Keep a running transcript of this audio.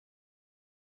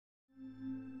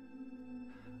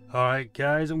Alright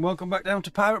guys, and welcome back down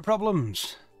to Pirate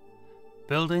Problems.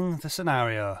 Building the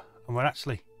scenario. And we're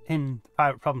actually in the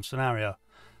Pirate Problem scenario.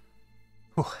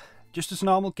 Whew. Just as a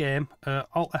normal game,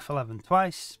 Alt F11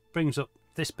 twice brings up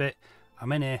this bit.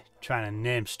 I'm in here trying to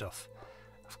name stuff.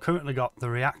 I've currently got the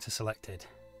reactor selected.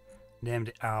 Named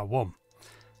it R1.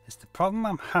 It's the problem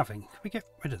I'm having. Can we get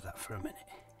rid of that for a minute?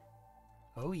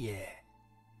 Oh yeah.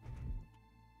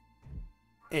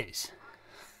 Is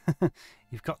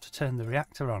you've got to turn the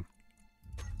reactor on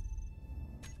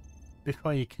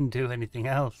before you can do anything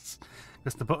else,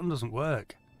 because the button doesn't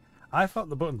work. I thought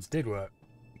the buttons did work,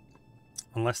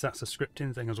 unless that's a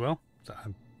scripting thing as well that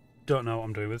I don't know what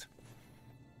I'm doing with.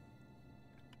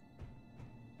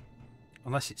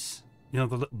 Unless it's, you know,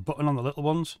 the little button on the little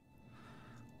ones.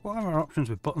 What are our options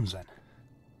with buttons then?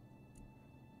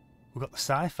 We've got the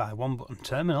sci-fi one button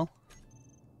terminal.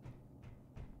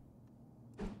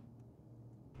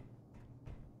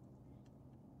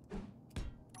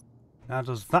 How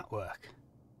does that work?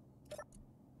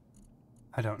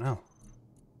 I don't know.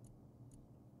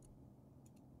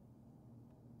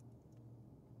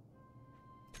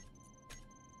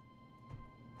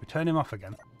 We turn him off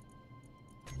again.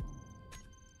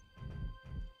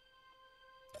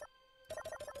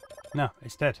 No,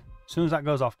 it's dead. As soon as that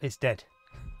goes off, it's dead.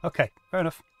 Okay, fair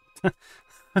enough.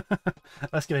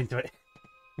 Let's get into it.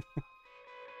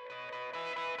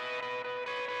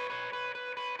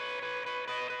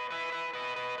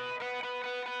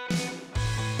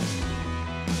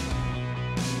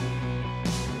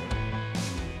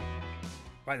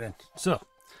 Right then, so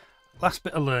last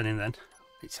bit of learning then.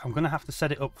 I'm going to have to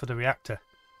set it up for the reactor.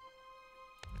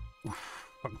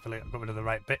 Hopefully I got rid of the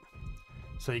right bit.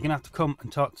 So you're going to have to come and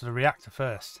talk to the reactor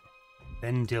first,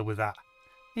 then deal with that.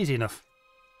 Easy enough.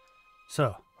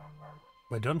 So,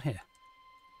 we're done here.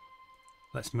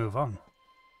 Let's move on.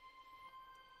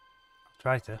 I'll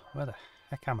try to. Where the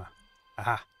heck am I?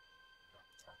 Aha.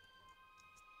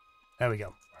 There we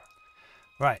go.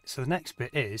 Right, so the next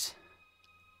bit is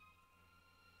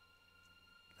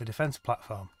the defense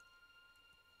platform.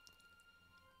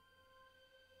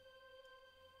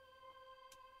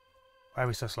 Why are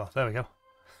we so slow? There we go.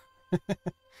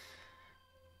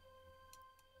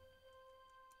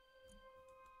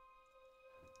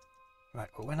 Right,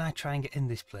 but when I try and get in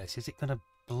this place, is it going to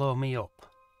blow me up?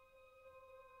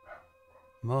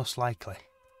 Most likely.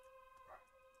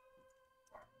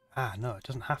 Ah, no, it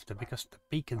doesn't have to, because the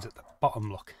beacon's at the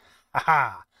bottom, look.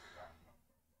 Aha!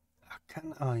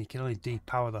 Oh, you can only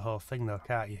depower the whole thing though,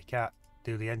 can't you? You can't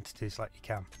do the entities like you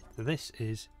can. So this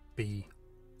is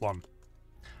B1.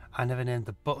 I never named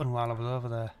the button while I was over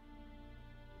there.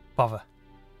 Bother.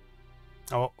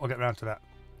 Oh, I'll get round to that.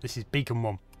 This is beacon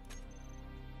 1.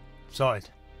 Sorted.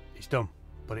 It's done.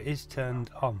 But it is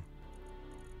turned on.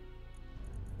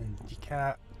 And you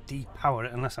can't depower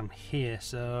it unless I'm here,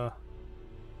 so...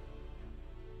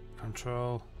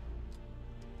 Control...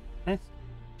 Eh?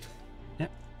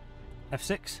 Yep.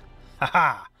 F6.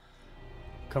 Haha!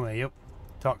 Come here, you.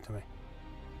 Talk to me.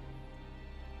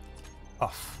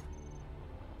 Off.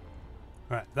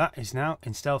 Right, that is now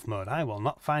in stealth mode. I will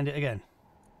not find it again.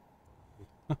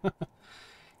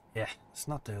 Yeah, let's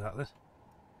not do that then.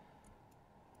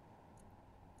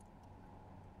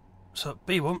 So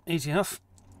B1, easy enough.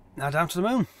 Now down to the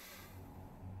moon.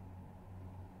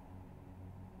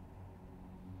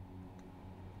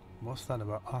 What's that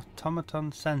about?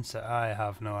 Automaton sensor? I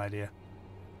have no idea.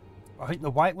 I think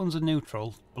the white ones are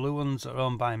neutral, blue ones are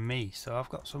owned by me, so I've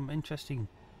got some interesting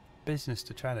business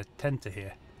to try and attend to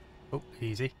here. Oh,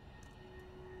 easy.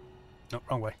 No,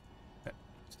 wrong way. Yeah,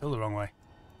 still the wrong way.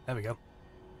 There we go.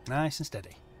 Nice and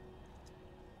steady.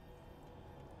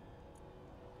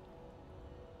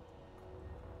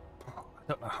 I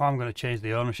don't know how I'm going to change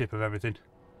the ownership of everything.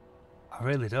 I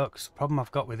really don't, because the problem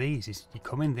I've got with these is you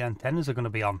come in, the antennas are going to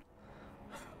be on.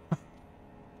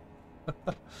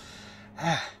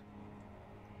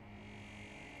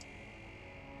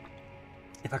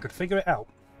 If I could figure it out.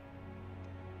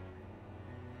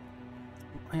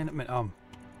 I end up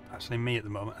actually me at the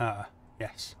moment.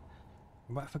 Yes.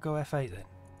 What if I go F8 then?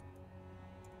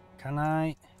 Can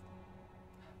I?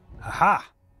 Aha!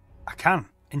 I can.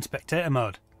 In spectator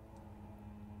mode.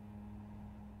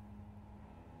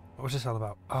 What was this all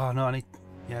about? Oh no, I need...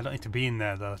 Yeah, I don't need to be in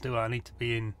there though, do I? I need to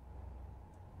be in...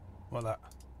 What that?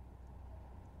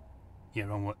 Yeah,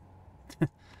 wrong one.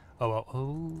 Oh well.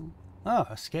 Oh,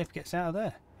 escape gets out of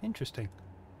there. Interesting.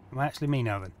 Am I actually me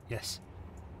now then? Yes.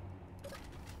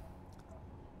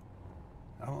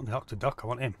 I don't want the Octodoc, I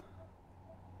want him.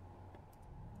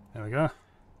 There we go.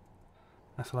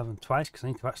 F11 twice, because I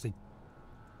need to actually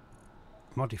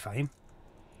modify him.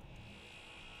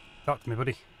 Talk to me,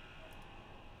 buddy.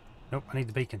 Nope, I need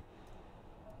the beacon.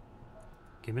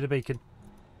 Give me the beacon.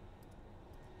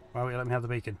 Why won't you let me have the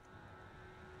beacon?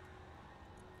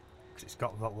 Because it's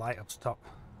got the light up top.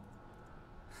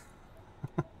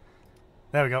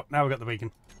 There we go. Now we've got the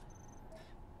beacon.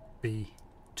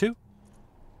 B2.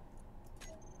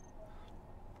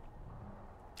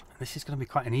 This is going to be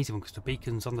quite an easy one because the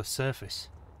beacon's on the surface.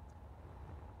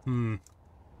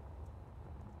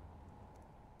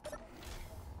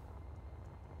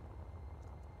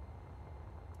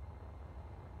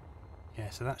 Yeah,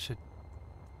 so that should...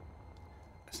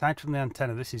 Aside from the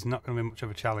antenna, this is not going to be much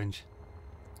of a challenge.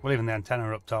 Well, even the antenna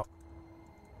are up top.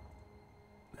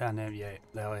 They're named, yeah,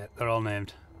 they're all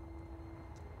named.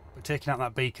 But taking out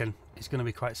that beacon is going to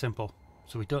be quite simple.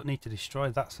 So we don't need to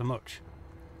destroy that so much.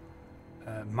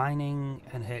 Mining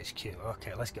and HQ.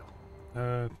 Okay, let's go.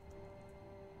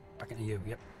 Back into you,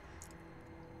 yep.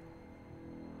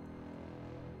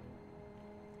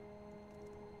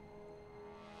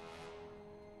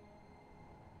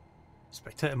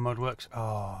 Spectator mode works.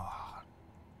 Oh,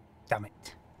 damn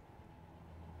it.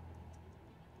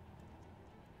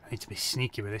 I need to be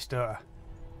sneaky with this, don't I?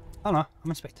 Oh no,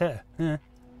 I'm a spectator. Yeah,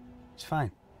 it's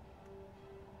fine.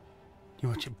 You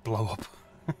watch it blow up.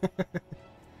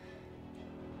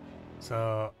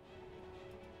 So,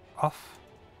 off.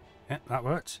 Yeah, that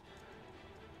works.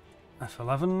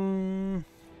 F11.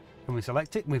 Can we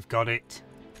select it? We've got it.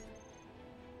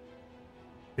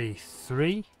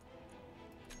 B3.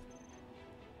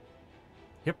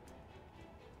 Yep.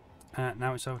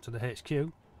 Now it's over to the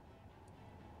HQ.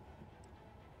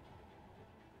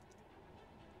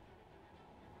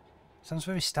 Sounds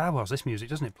very Star Wars, this music,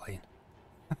 doesn't it, playing?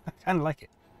 I kind of like it.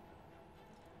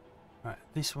 Right,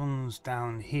 this one's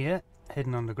down here,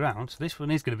 hidden underground. So this one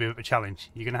is going to be a bit of a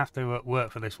challenge. You're going to have to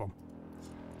work for this one.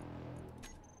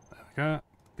 There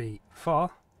we go. B4.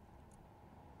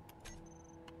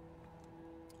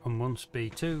 And once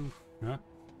B2, no,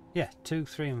 yeah, 2,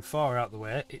 3 and 4 are out the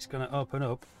way, it's going to open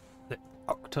up the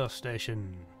Octo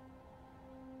Station.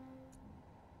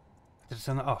 Did I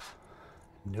turn that off?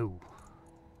 No.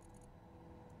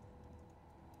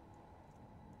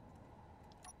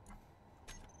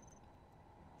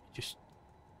 Just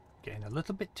getting a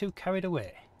little bit too carried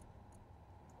away.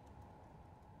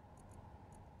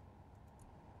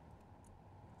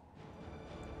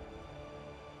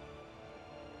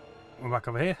 We're back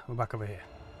over here. We're back over here.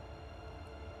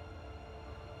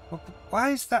 Well, why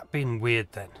is that being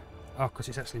weird then? Oh, because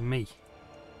it's actually me.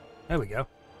 There we go.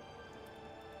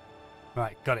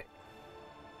 Right, got it.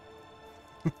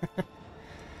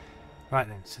 Right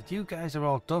then, so you guys are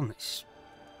all done. It's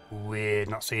weird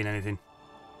not seeing anything.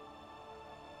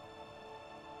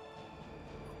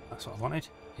 That's what I wanted.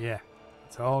 Yeah,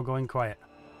 it's all going quiet.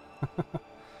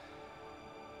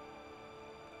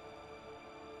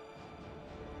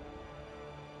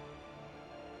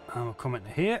 And we'll come into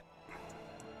here.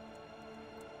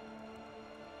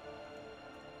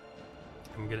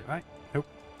 Can we get it right? Nope.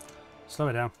 Slow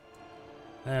it down.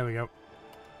 There we go.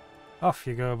 Off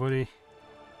you go, buddy.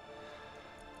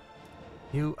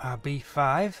 You are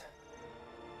B5.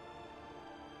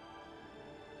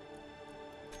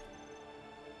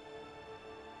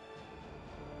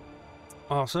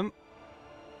 Awesome.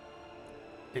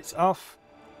 It's off.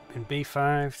 In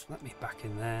B5. Let me back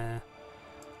in there.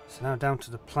 So now down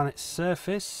to the planet's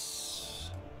surface.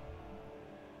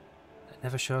 It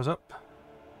never shows up.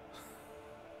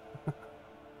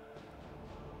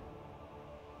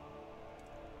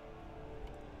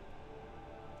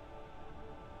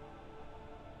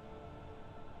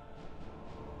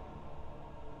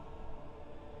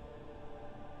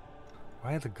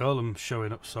 Why are the golems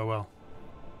showing up so well?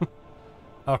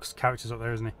 Oh, because the character's up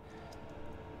there, isn't he?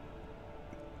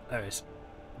 There he is.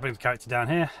 Bring the character down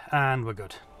here, and we're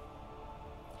good.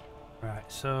 Right,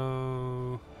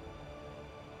 so...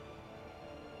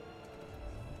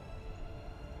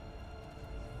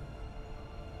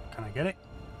 Can I get it?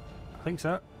 I think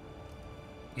so.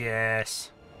 Yes.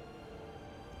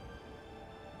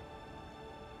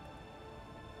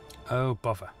 Oh,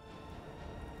 bother.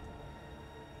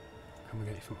 Can we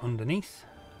get it from underneath?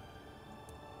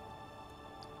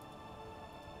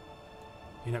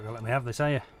 You're not going to let me have this, are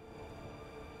you?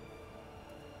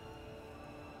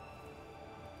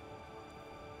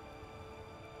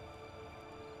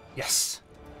 Yes!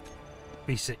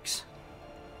 B6.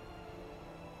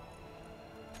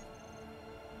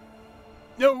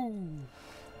 No!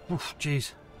 Oof,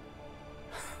 jeez.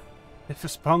 If I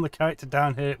spawn the character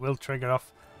down here, it will trigger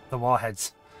off the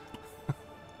warheads.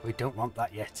 We don't want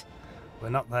that yet. We're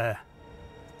not there.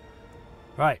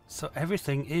 Right, so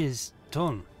everything is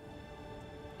done.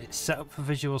 It's set up for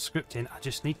visual scripting. I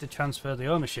just need to transfer the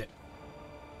ownership.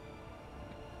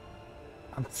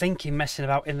 I'm thinking messing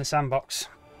about in the sandbox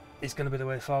is going to be the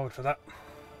way forward for that.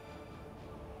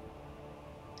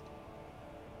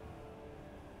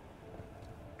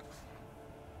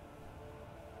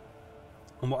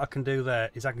 And what I can do there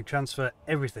is I can transfer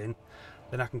everything,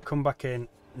 then I can come back in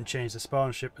and change the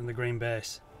spawn ship and the green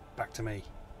base back to me.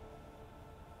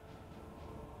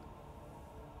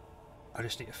 I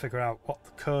just need to figure out what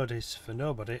the code is for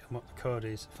nobody and what the code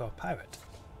is for pirate.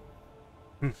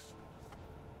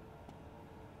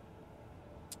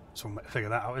 So we'll figure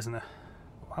that out, isn't it?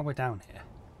 While we're down here,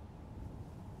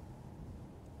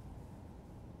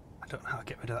 I don't know how to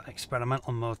get rid of that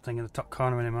experimental mode thing in the top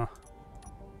corner anymore.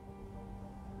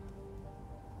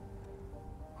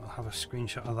 I'll have a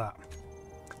screenshot of that.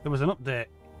 There was an update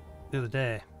the other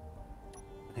day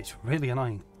and it's really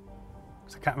annoying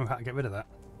because I can't remember how to get rid of that.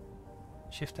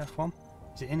 Shift F1?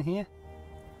 Is it in here?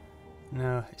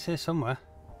 No, it's here somewhere.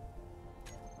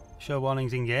 Show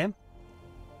warnings in game?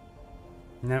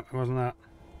 Nope, it wasn't that.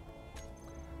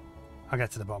 I'll get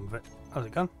to the bottom of it. How's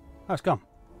it gone? Oh, it's gone.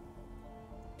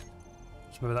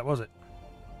 So maybe that was it.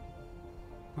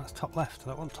 That's top left.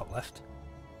 That wasn't top left.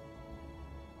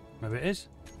 Maybe it is.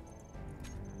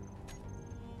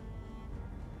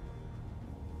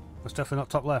 It's definitely not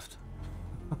top left.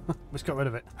 Let's get rid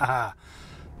of it. Haha.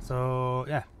 So,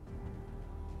 yeah.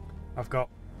 I've got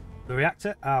the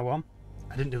reactor, R1.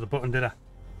 I didn't do the button, did I?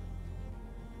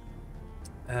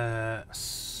 I'll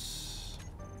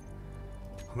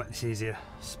make this easier.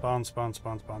 Spawn, spawn,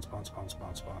 spawn, spawn, spawn, spawn,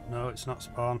 spawn, spawn. No, it's not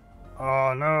spawn.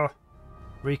 Oh, no.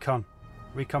 Recon.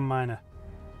 Recon miner.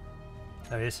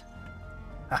 There he is.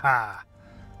 Haha.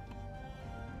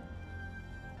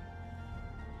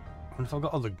 I wonder if I've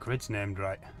got all the grids named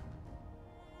right.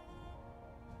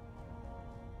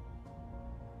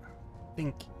 I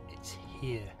think it's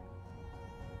here.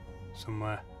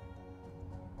 Somewhere.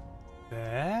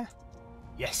 There.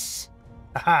 Yes!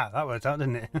 Haha, that worked out,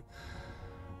 didn't it?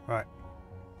 Right.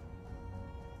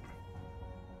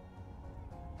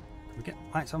 Can we get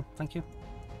lights on? Thank you.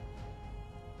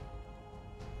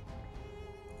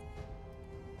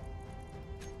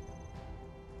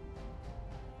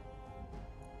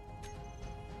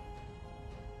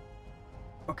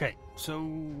 Okay, so...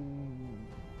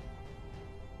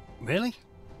 Really?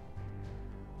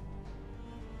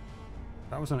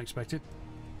 That was unexpected.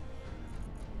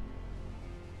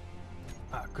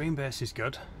 Ah, green base is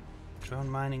good. Drone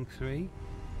mining 3.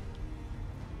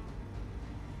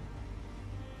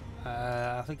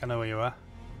 I think I know where you are.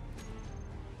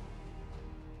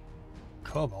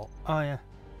 Cobalt? Oh yeah.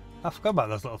 I forgot about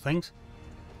those little things.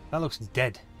 That looks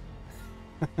dead.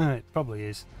 It probably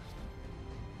is.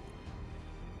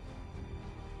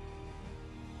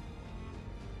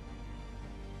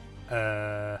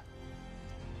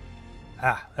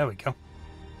 There we go.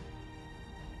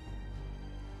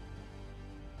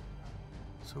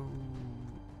 So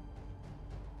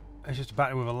it's just a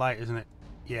battery with a light, isn't it?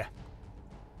 Yeah.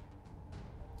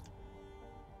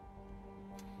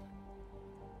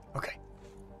 Okay.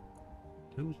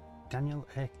 Who's Daniel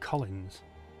A. Collins?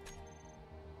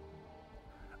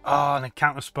 Oh, and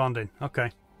encounter spawned in. Okay.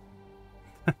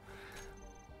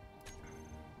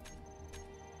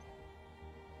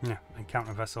 Yeah,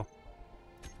 encounter vessel.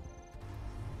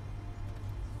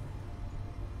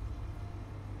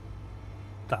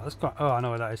 That's quite. Oh, I know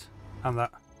where that is. And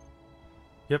that.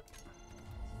 Yep.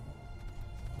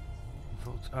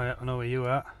 Oh yeah, I know where you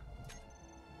are.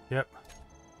 Yep.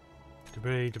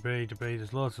 Debris, debris, debris.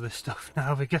 There's loads of this stuff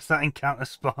now because that encounter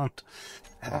spawned.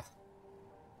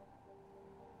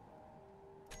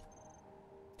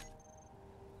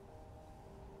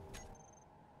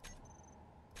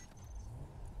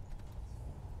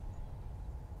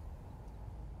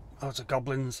 Loads of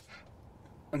goblins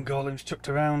and golems chucked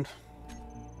around.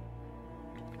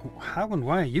 How and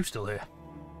why are you still here?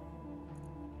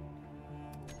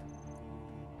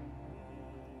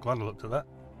 Glad I looked at that.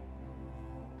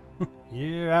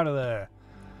 You're out of there.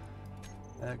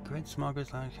 Grid, small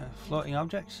grids, like floating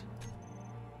objects.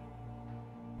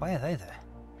 Why are they there?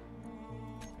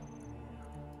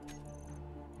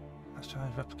 Let's try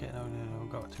replicating. Oh no,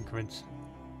 we've got 2 grids.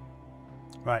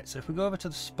 Right, so if we go over to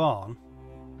the spawn.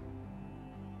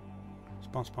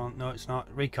 Spawn. No, it's not.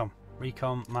 Recon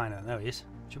miner. There he is.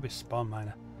 Should be spawn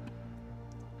miner.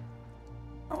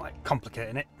 I like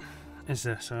complicating it. Is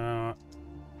there? So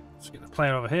let's get the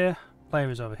player over here. Player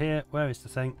is over here. Where is the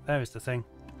thing? There is the thing.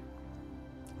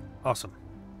 Awesome.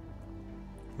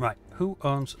 Right, who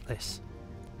owns this?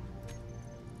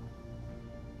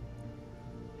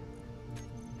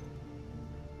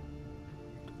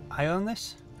 I own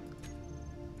this?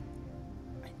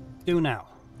 I do now.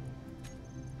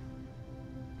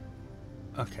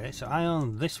 Okay, so I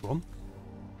own this one.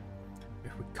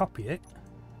 If we copy it,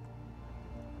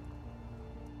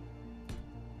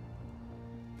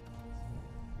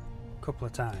 a couple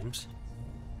of times,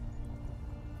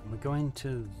 and we go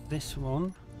into this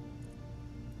one,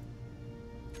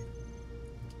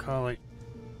 call it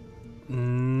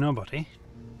nobody,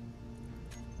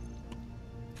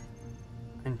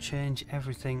 and change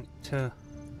everything to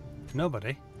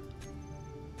nobody.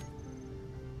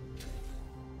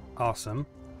 Awesome.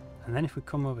 And then if we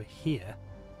come over here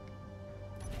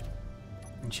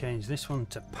and change this one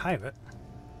to pirate.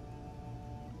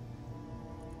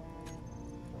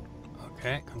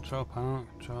 Okay, control panel,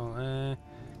 control A,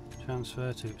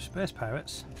 transfer to space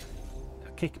pirates.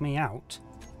 It'll kick me out,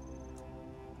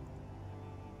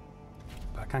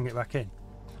 but I can get back in.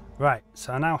 Right,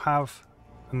 so I now have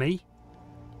me,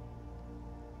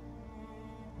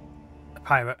 a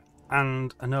pirate,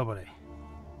 and a nobody.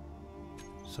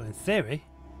 So in theory,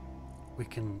 we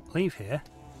can leave here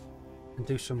and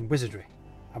do some wizardry.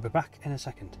 I'll be back in a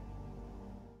second.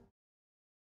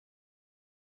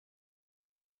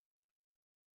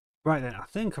 Right then, I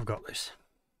think I've got this.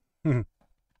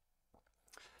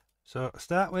 So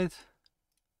start with,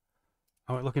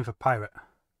 I went looking for pirate.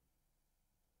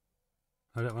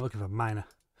 I don't want looking for miner.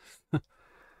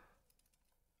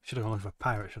 Should have gone looking for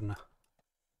pirate, shouldn't I?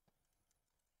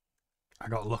 I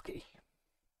got lucky.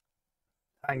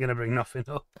 I ain't gonna bring nothing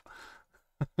up.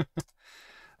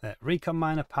 Recon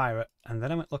miner pirate, and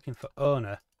then I went looking for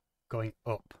owner going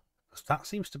up. That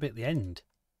seems to be at the end,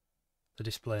 the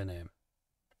display name.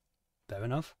 Fair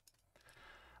enough.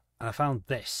 And I found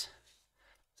this.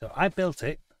 So I built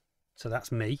it, so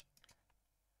that's me.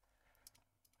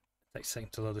 Takes a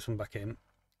second to load this one back in.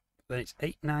 Then it's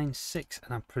 896,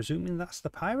 and I'm presuming that's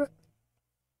the pirate?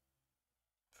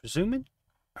 Presuming?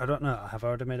 I don't know. I have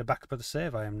already made a backup of the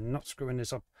save. I am not screwing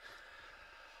this up.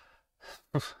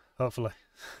 Hopefully.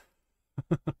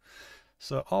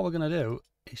 So all we're going to do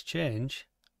is change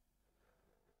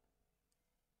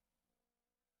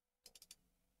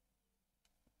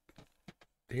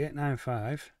the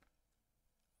 895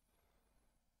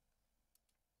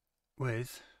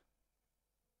 with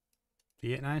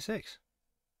the 896.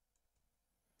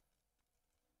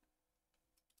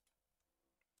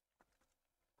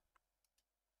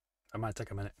 That might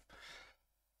take a minute.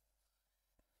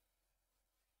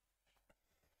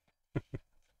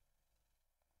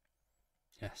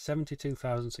 Yeah,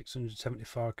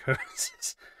 72,674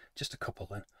 occurrences. Just a couple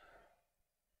then.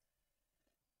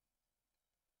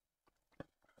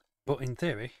 But in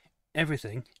theory,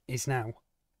 everything is now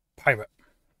pirate.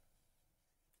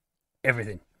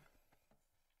 Everything.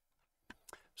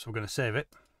 So we're going to save it.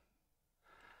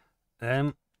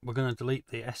 We're going to delete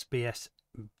the SBS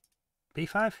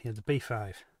B5? Yeah, the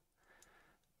B5.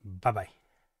 Bye-bye.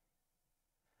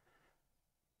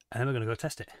 And then we're going to go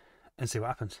test it and see what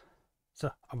happens. So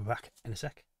I'll be back in a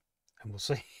sec and we'll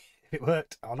see if it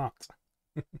worked or not.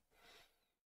 I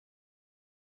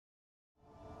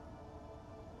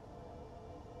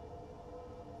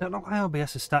don't know why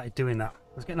OBS has started doing that.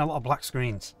 I was getting a lot of black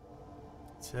screens.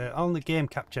 It's on the game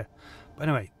capture. But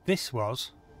anyway, this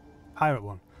was pirate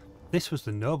one. This was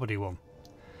the nobody one.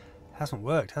 It hasn't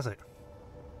worked, has it?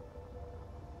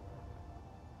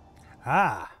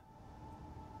 Ah!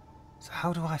 So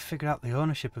how do I figure out the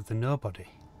ownership of the nobody?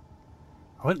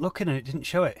 I went looking and it didn't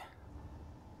show it.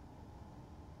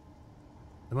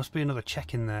 There must be another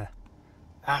check in there.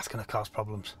 That's going to cause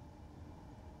problems.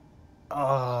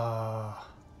 Oh.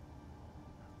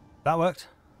 That worked.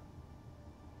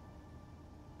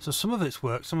 So some of it's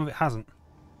worked, some of it hasn't.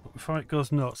 But before it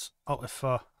goes nuts, Alt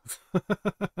F4.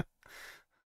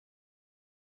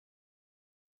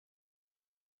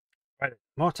 Right,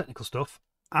 more technical stuff.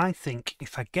 I think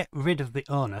if I get rid of the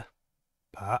owner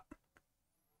part,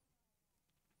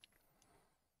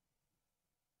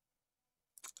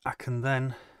 I can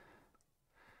then,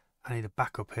 I need a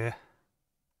backup here.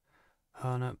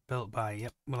 Owner built by,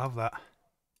 yep, we'll have that.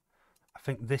 I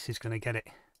think this is going to get it.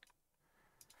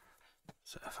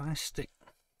 So if I stick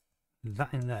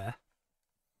that in there,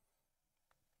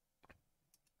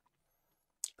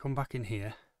 come back in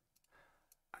here,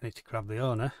 I need to grab the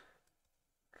owner,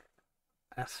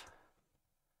 F,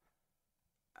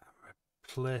 and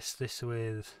replace this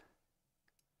with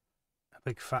a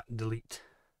big fat delete.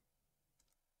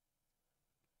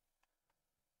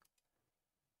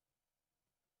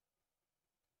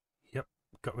 Yep,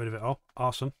 got rid of it all.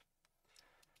 Awesome.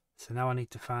 So now I need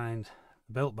to find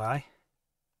the built by.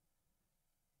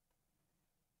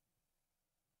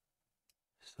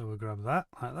 So we'll grab that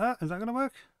like that. Is that going to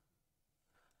work?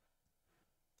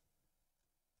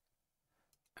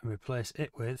 And replace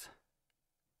it with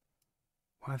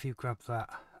Why have you grabbed that?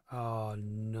 Oh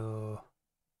no.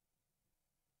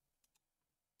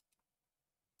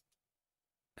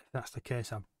 If that's the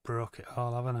case, I've broke it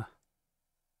all, haven't I?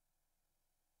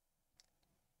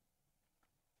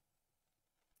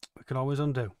 We can always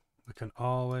undo. We can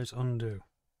always undo.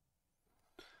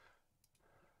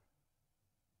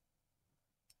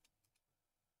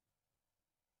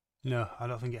 No, I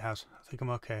don't think it has. I think I'm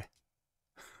okay.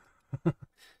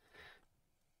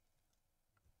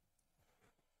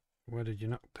 Where did you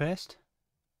not paste?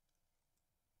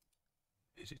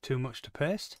 Is it too much to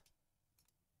paste?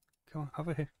 Come on,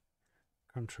 over here.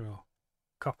 Control.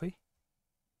 Copy.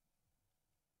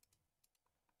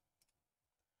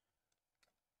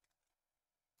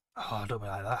 Oh, don't be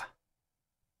like that.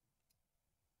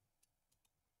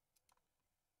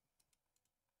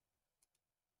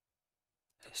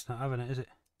 It's not having it, is it?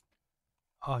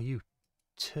 Oh, you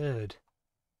turd.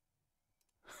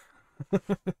 Oh,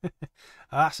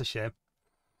 that's a shame.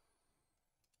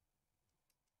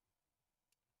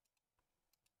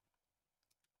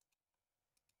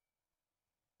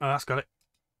 Oh, that's got it,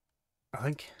 I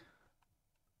think.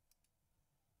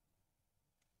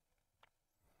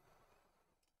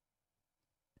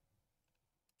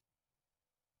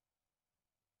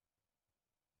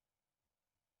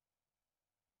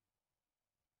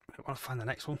 I want to find the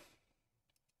next one.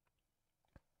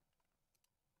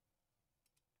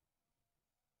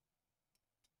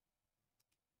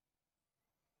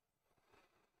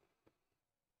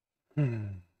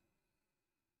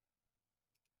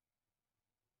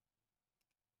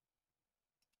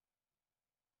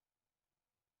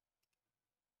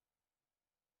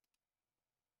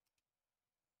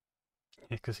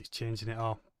 Yeah, because it's changing it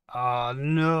all. Oh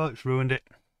no, it's ruined it.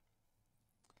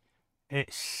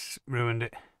 It's ruined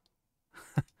it.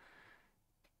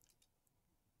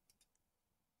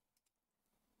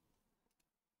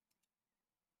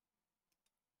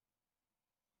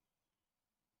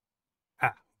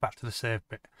 Ah, back to the save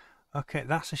bit. Okay,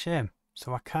 that's a shame.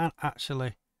 So I can't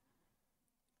actually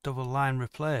double line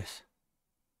replace.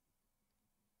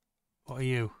 What are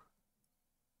you?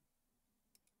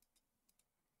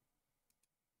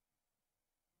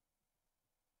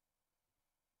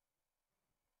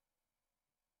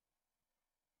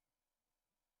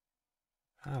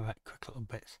 Alright, quick little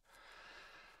bits.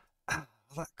 Ah,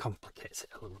 that complicates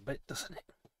it a little bit, doesn't it?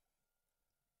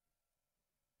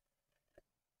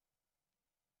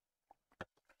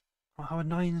 Well, how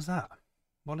annoying is that?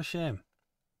 What a shame.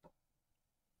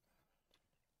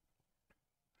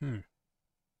 Hmm.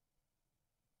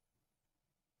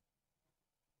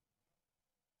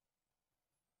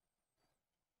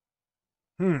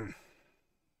 Hmm.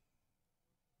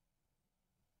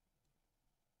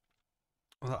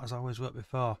 Well, that has always worked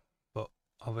before, but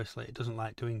obviously it doesn't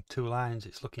like doing two lines,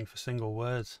 it's looking for single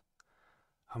words.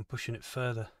 I'm pushing it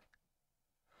further.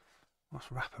 What's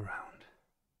wraparound?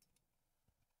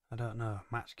 I don't know.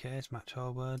 Match case, match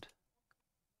all word.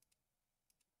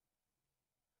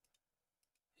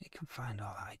 You can find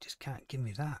all that, you just can't give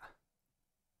me that.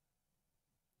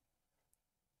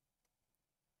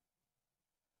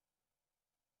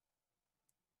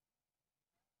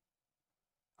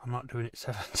 I'm not doing it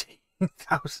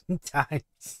 17,000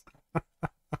 times.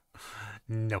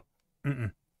 No.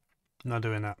 Not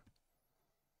doing that.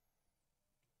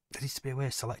 There needs to be a way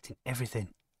of selecting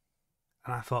everything.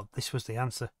 And I thought this was the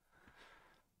answer.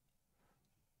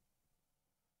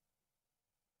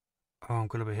 Oh, I'm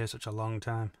going to be here such a long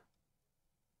time.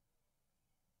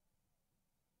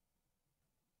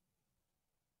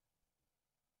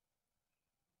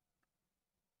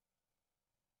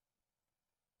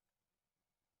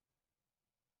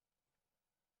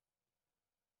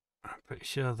 I'm pretty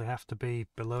sure they have to be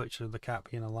below each other, they can't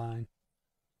be in a line.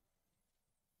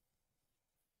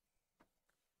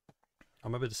 Or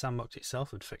maybe the sandbox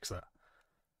itself would fix that.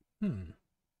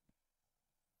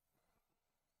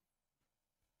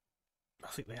 I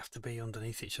think they have to be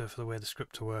underneath each other for the way the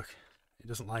script to work. It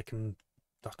doesn't like them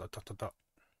dot dot dot dot dot.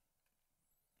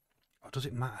 Or does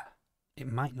it matter?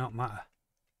 It might not matter.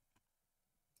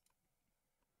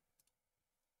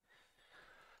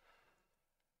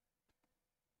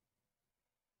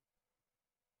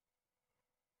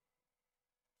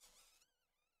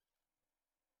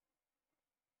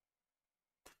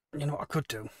 You know what I could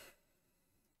do?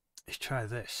 Is try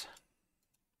this.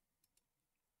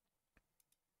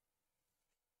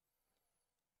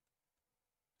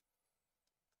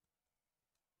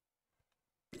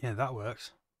 Yeah, that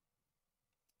works.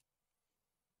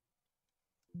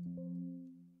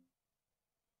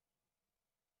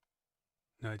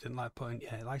 No, it didn't like putting...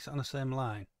 Yeah, it likes it on the same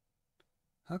line.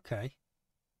 Okay.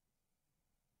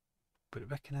 but it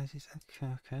recognises.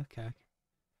 Okay.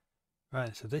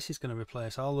 Right, so this is going to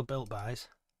replace all the built bys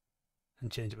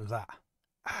and change it with that.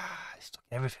 It's stuck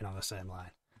everything on the same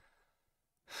line.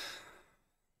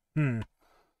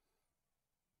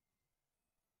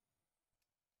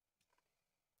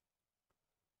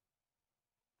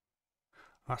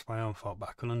 That's my own fault, but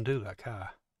I can undo that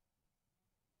car.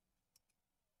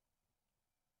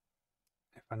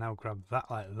 If I now grab that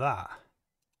like that.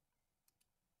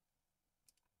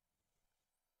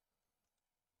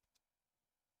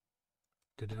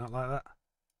 Did it not like that?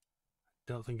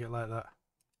 Don't think it like that.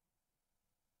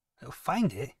 It'll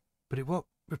find it, but it won't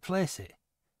replace it.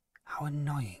 How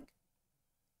annoying.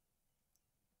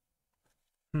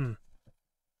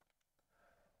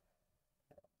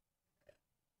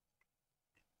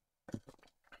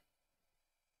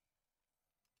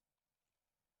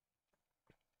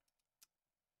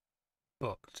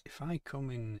 But if I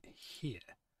come in here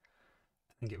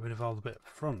and get rid of all the bit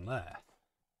from there,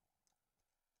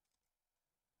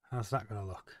 how's that going to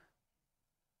look?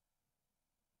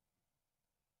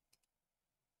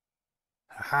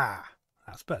 Aha!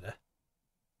 That's better.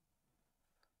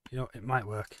 You know, it might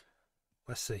work.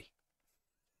 Let's see.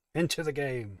 Into the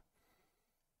game.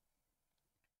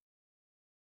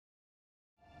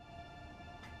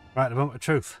 Right, the moment of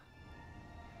truth.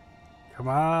 Come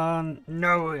on.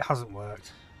 No, it hasn't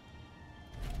worked.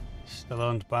 Still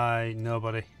owned by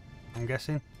nobody, I'm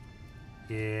guessing.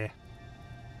 Yeah.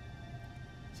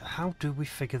 So how do we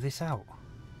figure this out?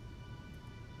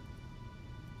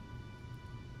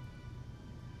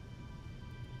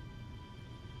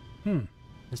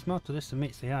 There's more to this than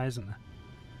meets the eye, isn't there?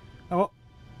 Oh, well.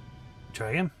 Try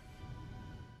again.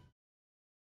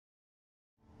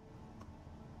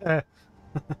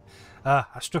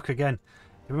 I struck again.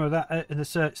 Remember that in the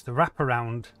search, the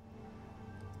wraparound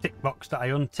tick box that I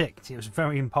unticked? It was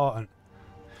very important.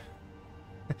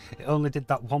 It only did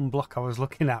that one block I was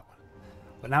looking at.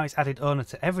 But now it's added owner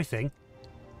to everything.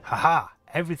 Haha!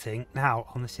 Everything now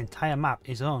on this entire map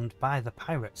is owned by the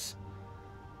pirates.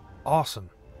 Awesome.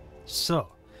 So,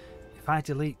 if I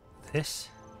delete this,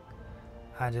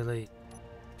 I delete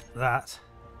that,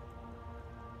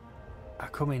 I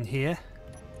come in here,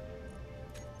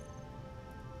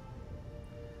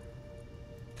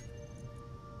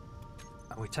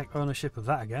 and we take ownership of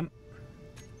that again,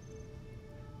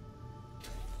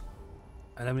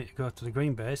 and then we need to go to the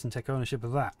green base and take ownership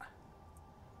of that.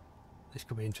 This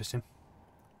could be interesting.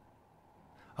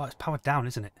 Oh, it's powered down,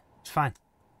 isn't it? It's fine.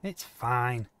 It's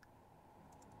fine.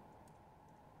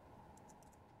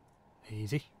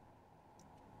 Easy.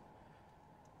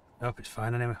 Nope, it's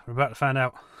fine anyway. We're about to find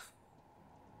out.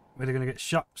 We're either going to get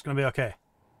shot. It's going to be okay.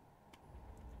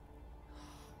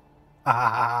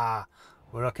 Ah,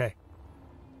 we're okay.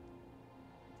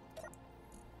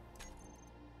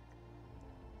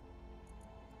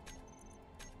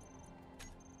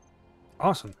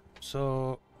 Awesome.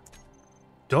 So,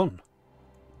 done.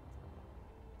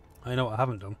 I know what I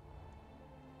haven't done.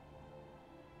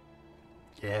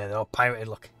 Yeah, they're all pirated,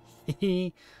 look.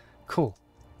 Cool.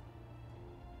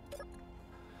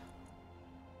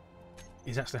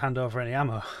 He's actually hand over any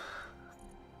ammo.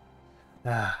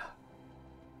 That's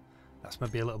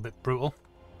maybe a little bit brutal.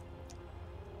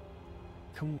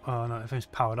 Come, oh no, everything's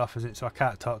powered off, isn't it? So I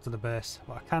can't talk to the base.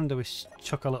 What I can do is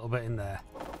chuck a little bit in there.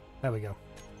 There we go.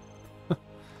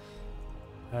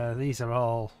 These are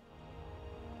all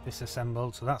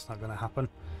disassembled, so that's not going to happen.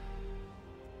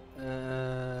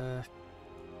 I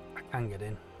can get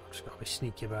in. I've just got to be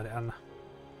sneaky about it, haven't I?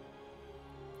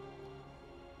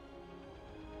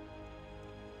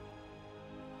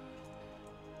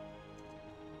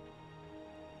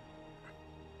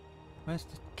 Where's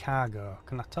the cargo?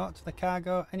 Can I talk to the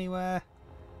cargo anywhere?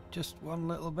 Just one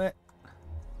little bit.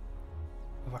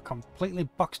 Have I completely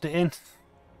boxed it in?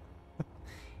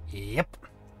 Yep.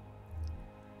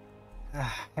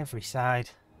 Every side.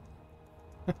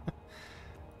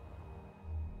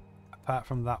 Apart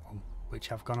from that one,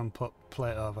 which I've gone and put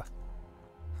plate over.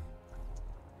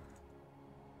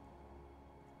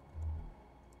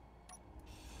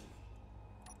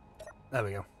 There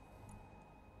we go.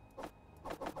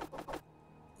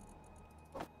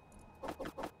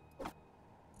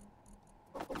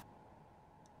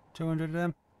 $200 of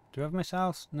them. Do we have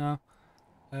missiles? No.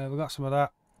 We got some of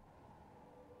that.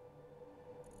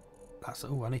 That's.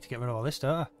 Oh, I need to get rid of all this,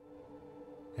 don't I?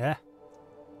 Yeah.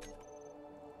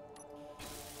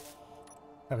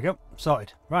 There we go.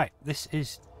 Sorted. Right. This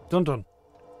is done.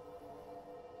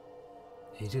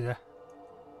 Easy there.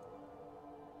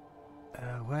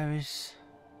 Where is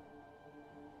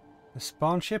the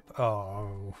spawn ship?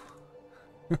 Oh.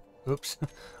 Oops.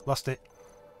 Lost it.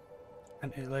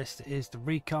 Entity list is the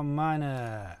Recon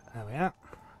Miner. There we are.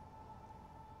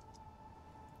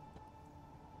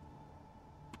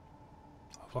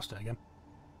 I've lost it again.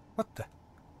 What the?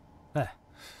 There.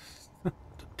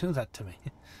 Don't do that to me.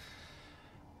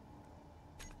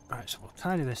 Right, so we'll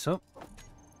tidy this up.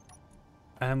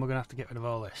 And we're going to have to get rid of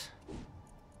all this.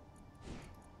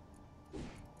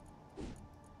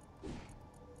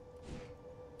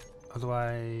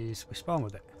 Otherwise, we spawn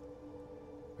with it.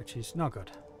 Which is not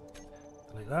good.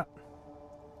 Delete that.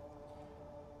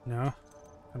 No.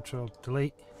 Control,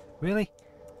 delete. Really?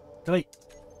 Delete.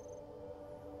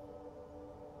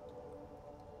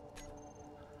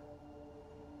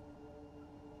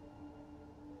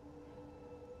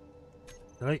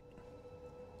 Delete.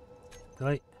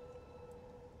 Delete.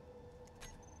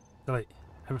 Delete.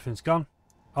 Everything's gone.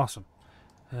 Awesome.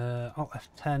 Alt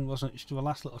F10 wasn't. Just do a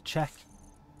last little check.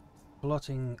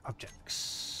 Floating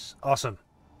objects. Awesome.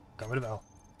 Got rid of it all.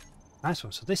 Nice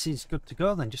one. So this is good to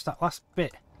go then. Just that last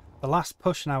bit. The last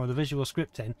push now with the visual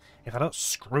scripting. If I don't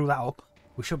screw that up,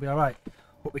 we should be alright.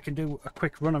 But we can do a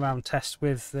quick run around test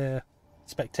with the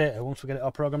spectator once we get it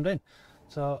all programmed in.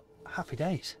 So, happy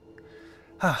days.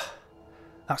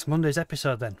 That's Monday's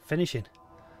episode then. Finishing.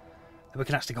 Then we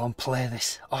can actually go and play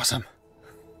this. Awesome.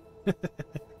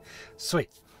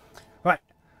 Sweet. Right.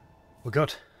 We're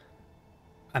good.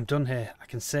 I'm done here. I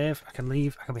can save, I can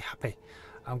leave, I can be happy.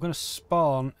 I'm going to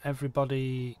spawn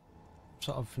everybody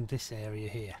sort of in this area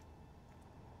here.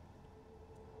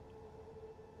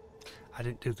 I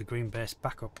didn't do the green base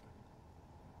backup.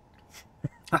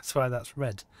 That's why that's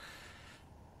red.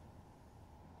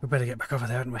 We better get back over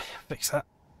there, hadn't we? Fix that.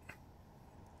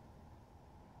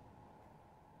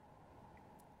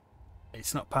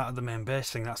 It's not part of the main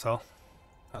base thing, that's all.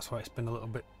 That's why it's been a little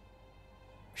bit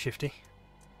shifty.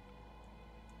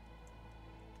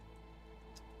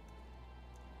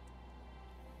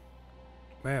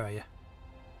 Where are you?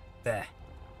 There.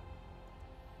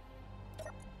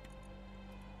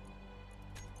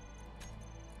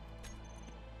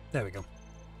 There we go.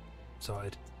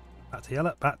 Sorted. Back to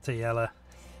yellow, back to yellow.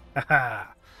 Haha!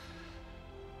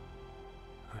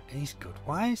 Right, he's good.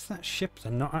 Why is that ship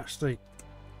then not actually...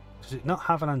 Does it not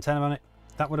have an antenna on it?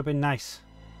 That would have been nice.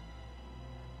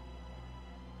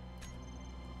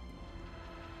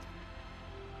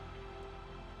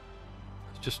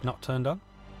 It's just not turned on.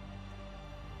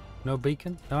 No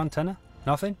beacon, no antenna,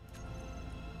 nothing.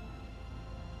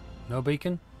 No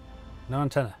beacon, no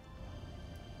antenna.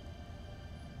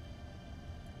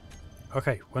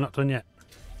 Okay, we're not done yet.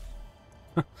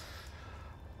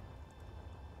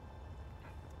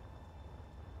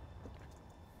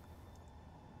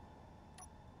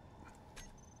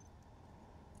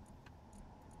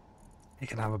 You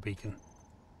can have a beacon.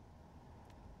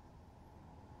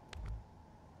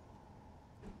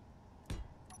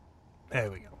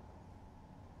 There we go.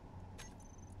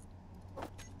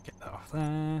 Get that off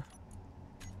there.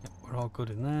 Yep, we're all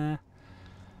good in there.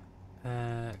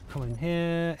 Come in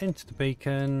here, into the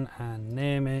beacon and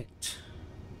name it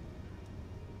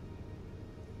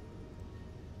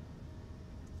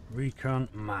Recon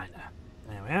Miner.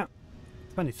 There we are.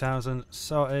 20,000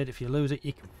 sorted. If you lose it,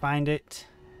 you can find it.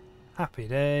 Happy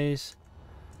days.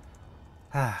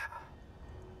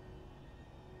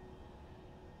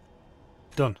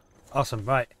 Done. Awesome.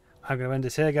 Right. I'm going to end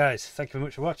this here, guys. Thank you very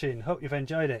much for watching. Hope you've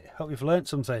enjoyed it. Hope you've learned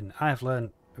something. I have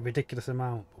learned a ridiculous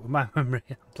amount. But with my memory,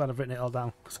 I'm glad I've written it all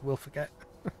down because I will forget.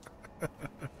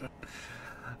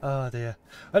 Oh dear.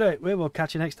 Anyway, we will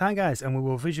catch you next time, guys, and we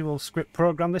will visual script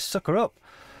program this sucker up.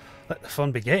 Let the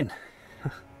fun begin.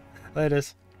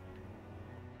 Laters.